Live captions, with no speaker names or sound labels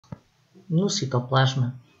No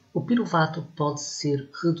citoplasma, o piruvato pode ser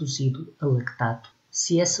reduzido a lactato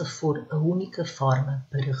se essa for a única forma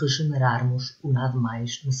para regenerarmos o nada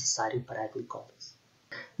mais necessário para a glicólise.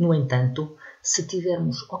 No entanto, se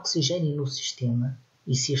tivermos oxigênio no sistema,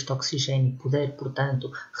 e se este oxigênio puder, portanto,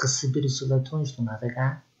 receber os eletrões do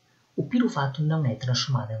NADH, o piruvato não é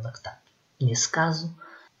transformado em lactato. Nesse caso,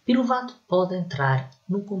 o piruvato pode entrar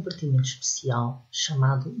num compartimento especial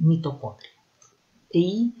chamado mitocôndria.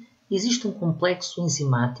 Aí existe um complexo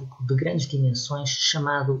enzimático de grandes dimensões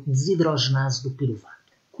chamado desidrogenase do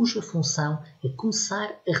piruvato, cuja função é começar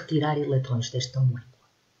a retirar eletrões desta molécula.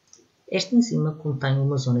 Esta enzima contém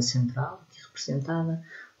uma zona central, aqui representada,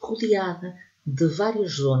 rodeada de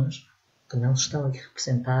várias zonas que não estão aqui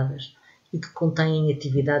representadas e que contêm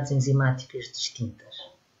atividades enzimáticas distintas.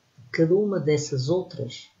 Cada uma dessas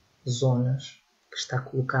outras zonas, que está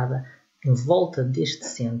colocada em volta deste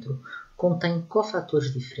centro, contém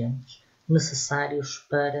cofatores diferentes necessários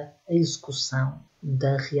para a execução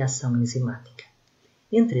da reação enzimática.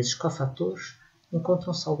 Entre esses cofatores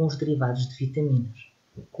encontram-se alguns derivados de vitaminas,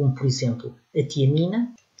 como por exemplo a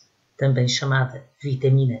tiamina, também chamada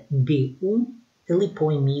vitamina B1, a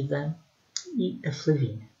lipoamida e a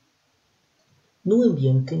flavina. No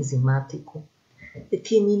ambiente enzimático, a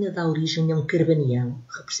tiamina dá origem a um carbanião,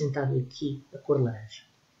 representado aqui a cor laranja.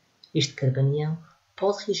 Este carbanião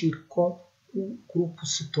pode reagir com o grupo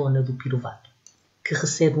cetona do piruvato, que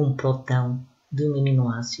recebe um próton de um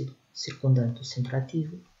aminoácido circundante o centro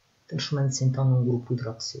ativo, transformando-se então num grupo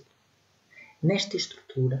hidroxilo. Nesta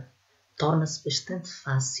estrutura, torna-se bastante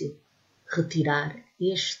fácil retirar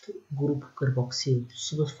este grupo carboxilo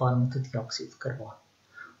sob a forma de dióxido de carbono,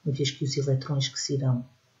 uma vez que os eletrões que se irão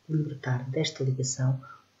libertar desta ligação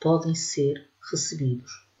podem ser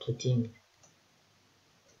recebidos pela tiamina.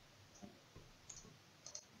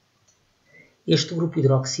 Este grupo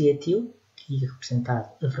hidroxietil, que é representado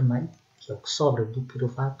a vermelho, que é o que sobra do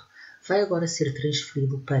piruvato, vai agora ser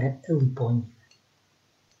transferido para a lipoamida,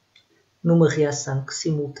 numa reação que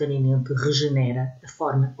simultaneamente regenera a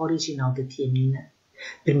forma original da tiamina,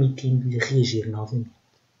 permitindo-lhe reagir novamente.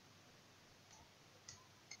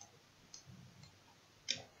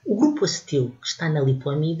 O grupo acetil que está na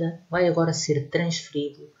lipoamida vai agora ser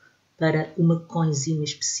transferido para uma coenzima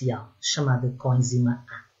especial, chamada coenzima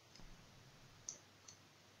A.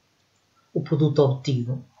 O produto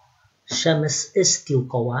obtido chama-se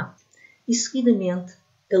acetil-CoA e, seguidamente,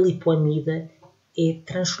 a lipoamida é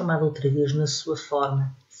transformada outra vez na sua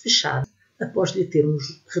forma fechada, após lhe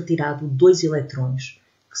termos retirado 2 eletrões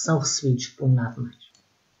que são recebidos por um nada mais.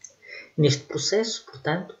 Neste processo,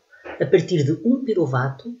 portanto, a partir de um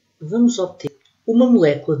piruvato, vamos obter uma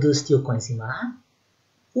molécula de acetilcoenzima A,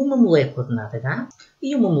 uma molécula de NADH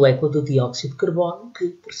e uma molécula de dióxido de carbono que,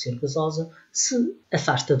 por ser gasosa, se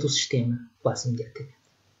afasta do sistema quase imediatamente.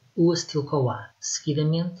 O acetil-CoA,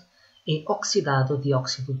 seguidamente, é oxidado a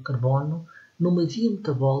dióxido de carbono numa via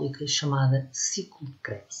metabólica chamada ciclo de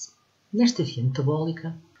Krebs. Nesta via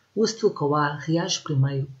metabólica, o acetil-CoA reage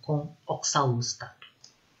primeiro com oxaloacetato,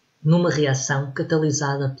 numa reação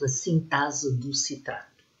catalisada pela sintase do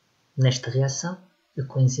citrato. Nesta reação, a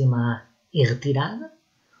coenzima A é retirada,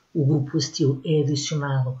 o grupo acetil é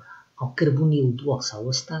adicionado ao carbonilo do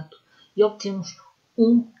oxaloacetato e obtemos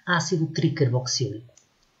um ácido tricarboxílico,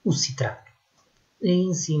 o citrato. A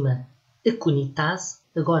enzima acunitase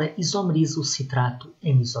agora isomeriza o citrato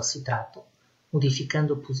em isocitrato,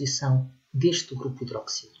 modificando a posição deste grupo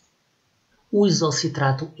hidroxilo. O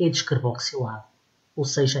isocitrato é descarboxilado, ou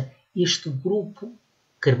seja, este grupo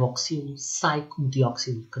carboxilo sai como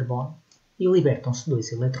dióxido de carbono e libertam-se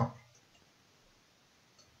 2 eletrões.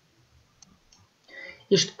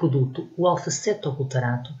 Este produto, o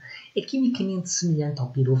alfa-cetoglutarato, é quimicamente semelhante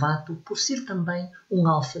ao piruvato por ser também um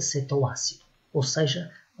alfa-cetoácido, ou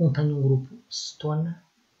seja, contém um grupo cetona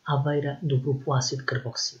à beira do grupo ácido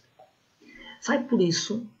carboxílico. Vai, por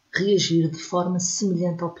isso, reagir de forma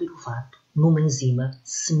semelhante ao piruvato, numa enzima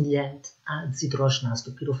semelhante à desidrogenase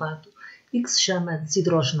do piruvato e que se chama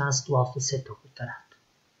desidrogenase do alfa-cetoglutarato.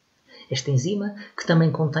 Esta enzima, que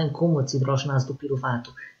também contém como a desidrogenase do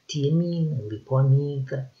piruvato tiamina,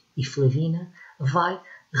 lipoamida e flavina, vai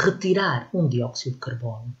retirar um dióxido de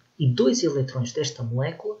carbono e 2 eletrões desta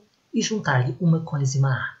molécula e juntar-lhe uma coenzima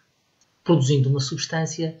A, produzindo uma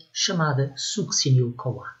substância chamada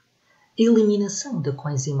succinil-CoA. A eliminação da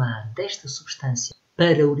coenzima A desta substância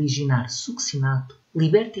para originar succinato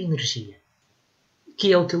liberta energia,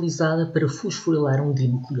 que é utilizada para fosforilar um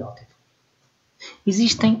dinucleótido.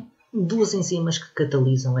 Existem 2 enzimas que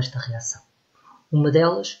catalisam esta reação. Uma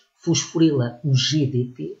delas fosforila o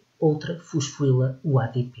GDP, outra fosforila o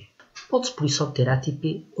ADP. Pode-se por isso obter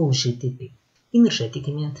ATP ou GTP.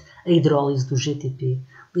 Energeticamente, a hidrólise do GTP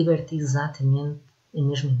liberta exatamente a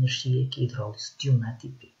mesma energia que a hidrólise de um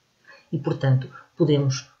ATP. E, portanto,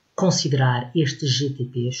 podemos considerar estes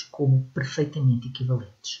GTPs como perfeitamente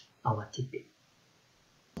equivalentes ao ATP.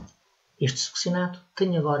 Este succinado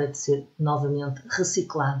tem agora de ser novamente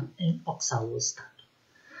reciclado em oxaloacetato.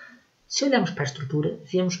 Se olharmos para a estrutura,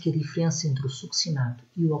 vemos que a diferença entre o succinado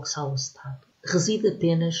e o oxaloacetato reside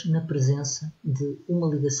apenas na presença de uma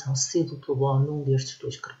ligação C-O num destes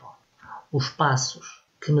dois carbonos. Os passos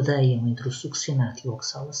que medeiam entre o succinado e o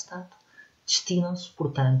oxaloacetato destinam-se,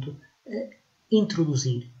 portanto, a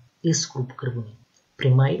introduzir esse grupo carbonílico.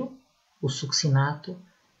 Primeiro, o succinato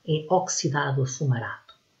é oxidado a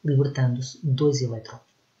fumarato, libertando-se 2 elétrons,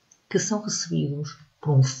 que são recebidos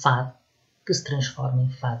por um FAD que se transforma em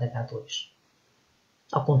FADH2.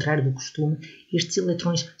 Ao contrário do costume, estes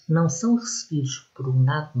elétrons não são recebidos por um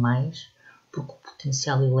nada mais, porque o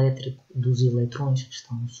potencial elétrico dos elétrons que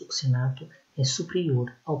estão no succinato é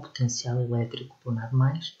superior ao potencial elétrico do nada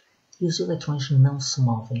mais, e os elétrons não se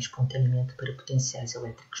movem espontaneamente para potenciais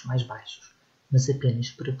elétricos mais baixos, mas apenas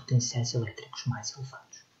para potenciais elétricos mais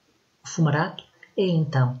elevados. O fumarato é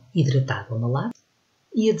então hidratado a malato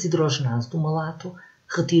e a desidrogenase do malato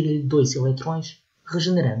retira-lhe 2 elétrons,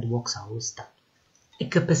 regenerando o oxaloacetato. A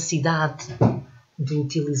capacidade de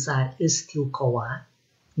utilizar acetil-CoA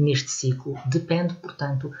neste ciclo depende,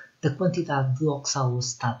 portanto, da quantidade de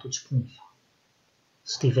oxaloacetato disponível.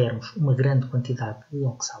 Se tivermos uma grande quantidade de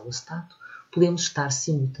oxaloacetato, podemos estar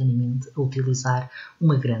simultaneamente a utilizar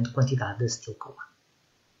uma grande quantidade de acetil-CoA.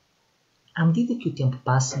 À medida que o tempo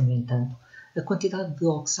passa, no entanto, a quantidade de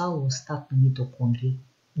oxaloacetato na mitocôndria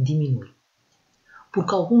diminui,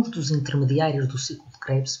 porque alguns dos intermediários do ciclo de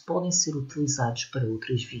Krebs podem ser utilizados para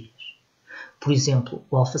outras vias. Por exemplo,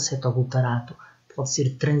 o alfa-cetoglutarato pode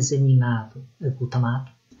ser transaminado a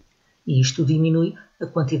glutamato, e isto diminui a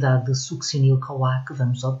quantidade de succinil-CoA que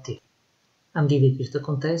vamos obter. À medida que isto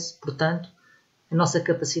acontece, portanto, a nossa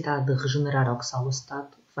capacidade de regenerar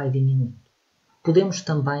oxaloacetato vai diminuindo. Podemos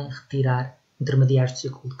também retirar intermediários do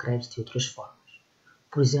ciclo de Krebs de outras formas.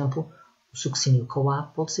 Por exemplo, o succinil-CoA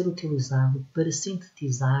pode ser utilizado para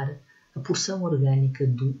sintetizar a porção orgânica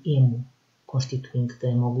do hemo, constituinte da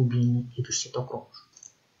hemoglobina e dos citocromos,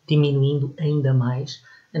 diminuindo ainda mais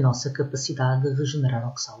a nossa capacidade de regenerar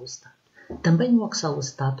oxaloacetato. Também o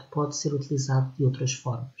oxaloacetato pode ser utilizado de outras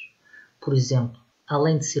formas. Por exemplo,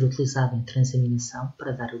 além de ser utilizado em transaminação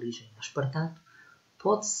para dar origem ao aspartato,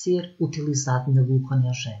 pode ser utilizado na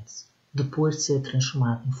gluconeogênese, depois de ser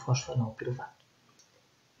transformado em fosfonol piruvato.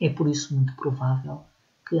 É por isso muito provável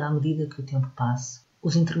que, à medida que o tempo passe,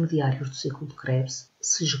 os intermediários do ciclo de Krebs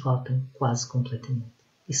se esgotem quase completamente.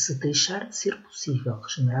 E se deixar de ser possível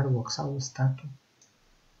regenerar o oxaloacetato,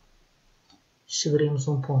 chegaremos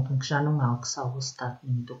a um ponto em que já não há oxaloacetato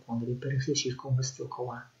na mitocôndria para reagir com o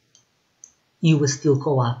acetil-CoA. E o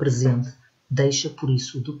acetil-CoA presente deixa, por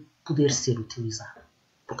isso, de poder ser utilizado.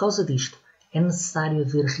 Por causa disto, é necessário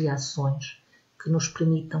haver reações que nos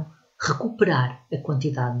permitam recuperar a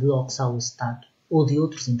quantidade de oxaloacetato ou de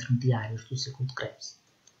outros intermediários do ciclo de Krebs.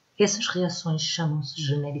 Essas reações chamam-se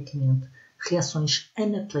genericamente reações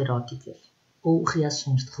anacleróticas ou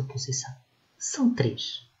reações de reposição. São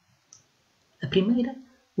 3. A primeira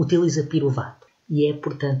utiliza piruvato e é,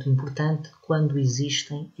 portanto, importante quando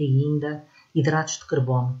existem ainda hidratos de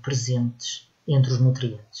carbono presentes entre os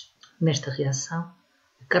nutrientes. Nesta reação,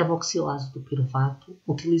 a carboxilase do piruvato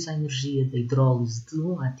utiliza a energia da hidrólise de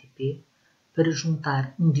um ATP para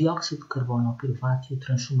juntar um dióxido de carbono ao piruvato e o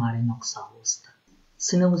transformar em oxaloacetato.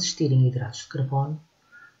 Se não existirem hidratos de carbono,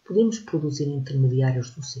 podemos produzir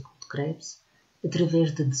intermediários do ciclo de Krebs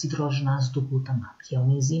através da desidrogenase do glutamato, que é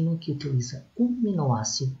uma enzima que utiliza um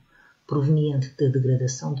aminoácido proveniente da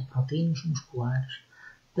degradação de proteínas musculares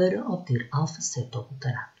para obter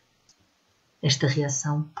alfa-cetoglutarato. Esta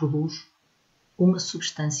reação produz uma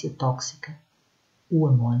substância tóxica, o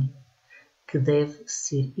amônio, que deve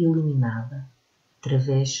ser eliminada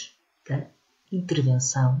através da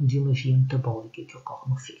intervenção de uma via metabólica que ocorre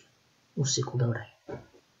no fígado, o ciclo da ureia.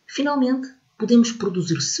 Finalmente, podemos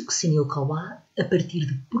produzir succinil-CoA a partir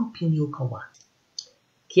de propionil-CoA,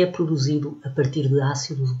 que é produzido a partir de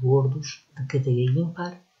ácidos gordos de cadeia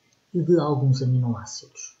ímpar e de alguns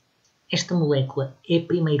aminoácidos. Esta molécula é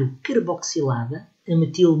primeiro carboxilada a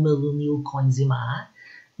metilmalonil coenzima A,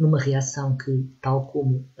 numa reação que, tal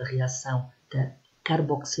como a reação da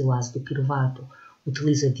carboxilase do piruvato,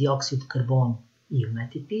 utiliza dióxido de carbono e um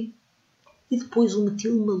ATP, e depois o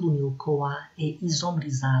metilmalonil-CoA é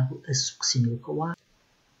isomerizado a succinil-CoA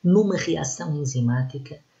numa reação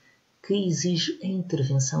enzimática que exige a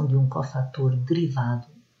intervenção de um cofator derivado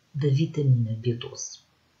da vitamina B12.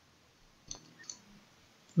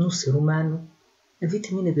 No ser humano, a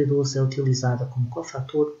vitamina B12 é utilizada como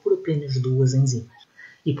cofator por apenas 2 enzimas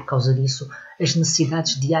e, por causa disso, as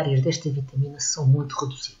necessidades diárias desta vitamina são muito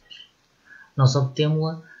reduzidas. Nós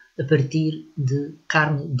obtemos-la a partir de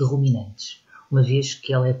carne de ruminantes, uma vez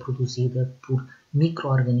que ela é produzida por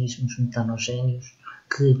micro-organismos metanogénios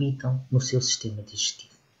que habitam no seu sistema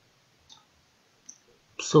digestivo.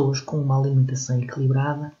 Pessoas com uma alimentação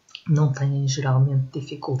equilibrada não têm geralmente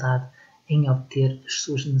dificuldade em obter as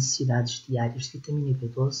suas necessidades diárias de vitamina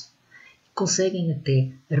B12 e conseguem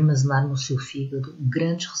até armazenar no seu fígado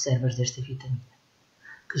grandes reservas desta vitamina,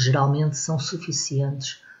 que geralmente são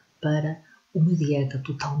suficientes para uma dieta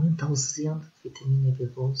totalmente ausente de vitamina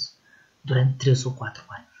B12 durante 3 ou 4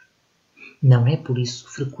 anos. Não é por isso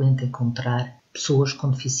frequente encontrar pessoas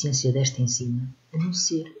com deficiência desta enzima, a não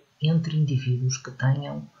ser entre indivíduos que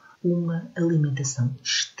tenham uma alimentação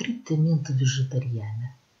estritamente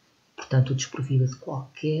vegetariana, portanto desprovida de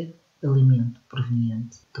qualquer alimento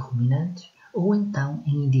proveniente de ruminantes, ou então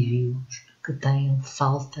em indivíduos que tenham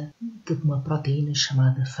falta de uma proteína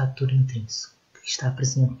chamada fator intrínseco, que está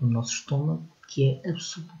presente no nosso estômago, que é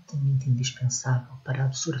absolutamente indispensável para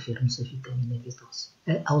absorvermos a vitamina B12.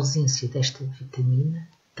 A ausência desta vitamina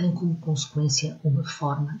tem como consequência uma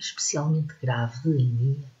forma especialmente grave de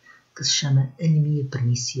anemia, que se chama anemia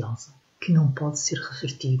perniciosa, que não pode ser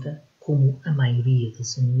revertida, como a maioria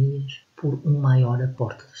das anemias, por um maior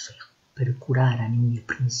aporte de ferro. Para curar a anemia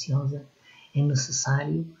perniciosa é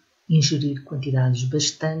necessário ingerir quantidades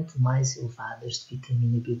bastante mais elevadas de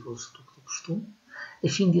vitamina B12 do que do costume, a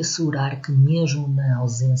fim de assegurar que, mesmo na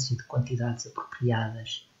ausência de quantidades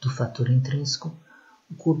apropriadas do fator intrínseco,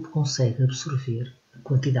 o corpo consegue absorver a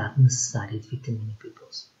quantidade necessária de vitamina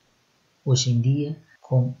B12. Hoje em dia,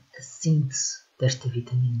 com a síntese desta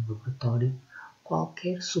vitamina no laboratório,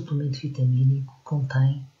 qualquer suplemento vitamínico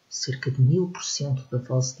contém cerca de 1000% da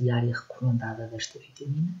dose diária recomendada desta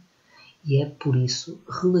vitamina e é, por isso,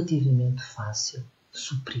 relativamente fácil de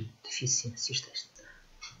suprir deficiências desta.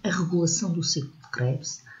 A regulação do ciclo de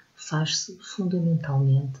Krebs faz-se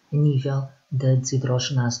fundamentalmente a nível da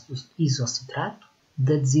desidrogenase do isocitrato,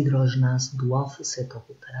 da desidrogenase do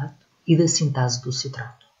alfa-cetoglutarato e da sintase do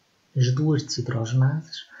citrato. As duas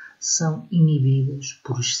desidrogenases são inibidas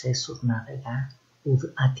por excesso de NADH ou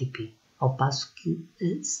de ATP, ao passo que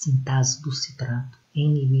a sintase do citrato é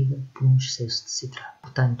inibida por um excesso de citrato.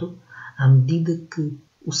 Portanto, à medida que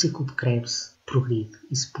o ciclo de Krebs progride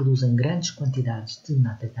e se produzem grandes quantidades de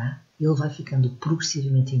NADH, ele vai ficando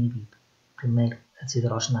progressivamente inibido. Primeiro a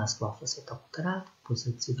desidrogenase do alfa-cetoglutarato, depois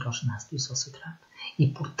a desidrogenase do isocitrato e,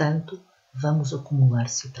 portanto, vamos acumular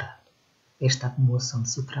citrato. Esta acumulação de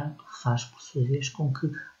citrato faz, por sua vez, com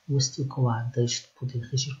que o acetil-CoA deixe de poder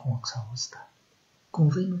reagir com o oxaloacetato.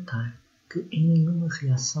 Convém notar que em nenhuma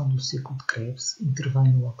reação do ciclo de Krebs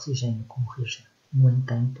intervém o oxigênio como reagente. No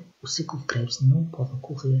entanto, o ciclo de Krebs não pode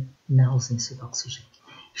ocorrer na ausência de oxigênio.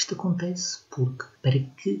 Isto acontece porque, para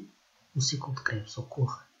que o ciclo de Krebs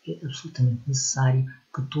ocorra, é absolutamente necessário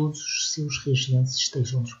que todos os seus reagentes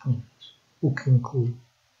estejam disponíveis, o que inclui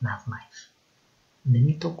nada mais. Na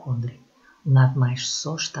mitocôndria, o nada mais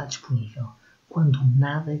só está disponível quando o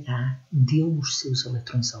NADH deu os seus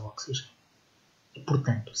eletrões ao oxigênio. E,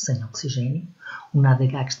 portanto, sem oxigênio, o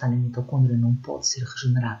NADH que está na mitocôndria não pode ser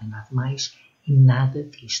regenerado em nada mais e nada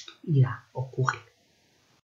disto irá ocorrer.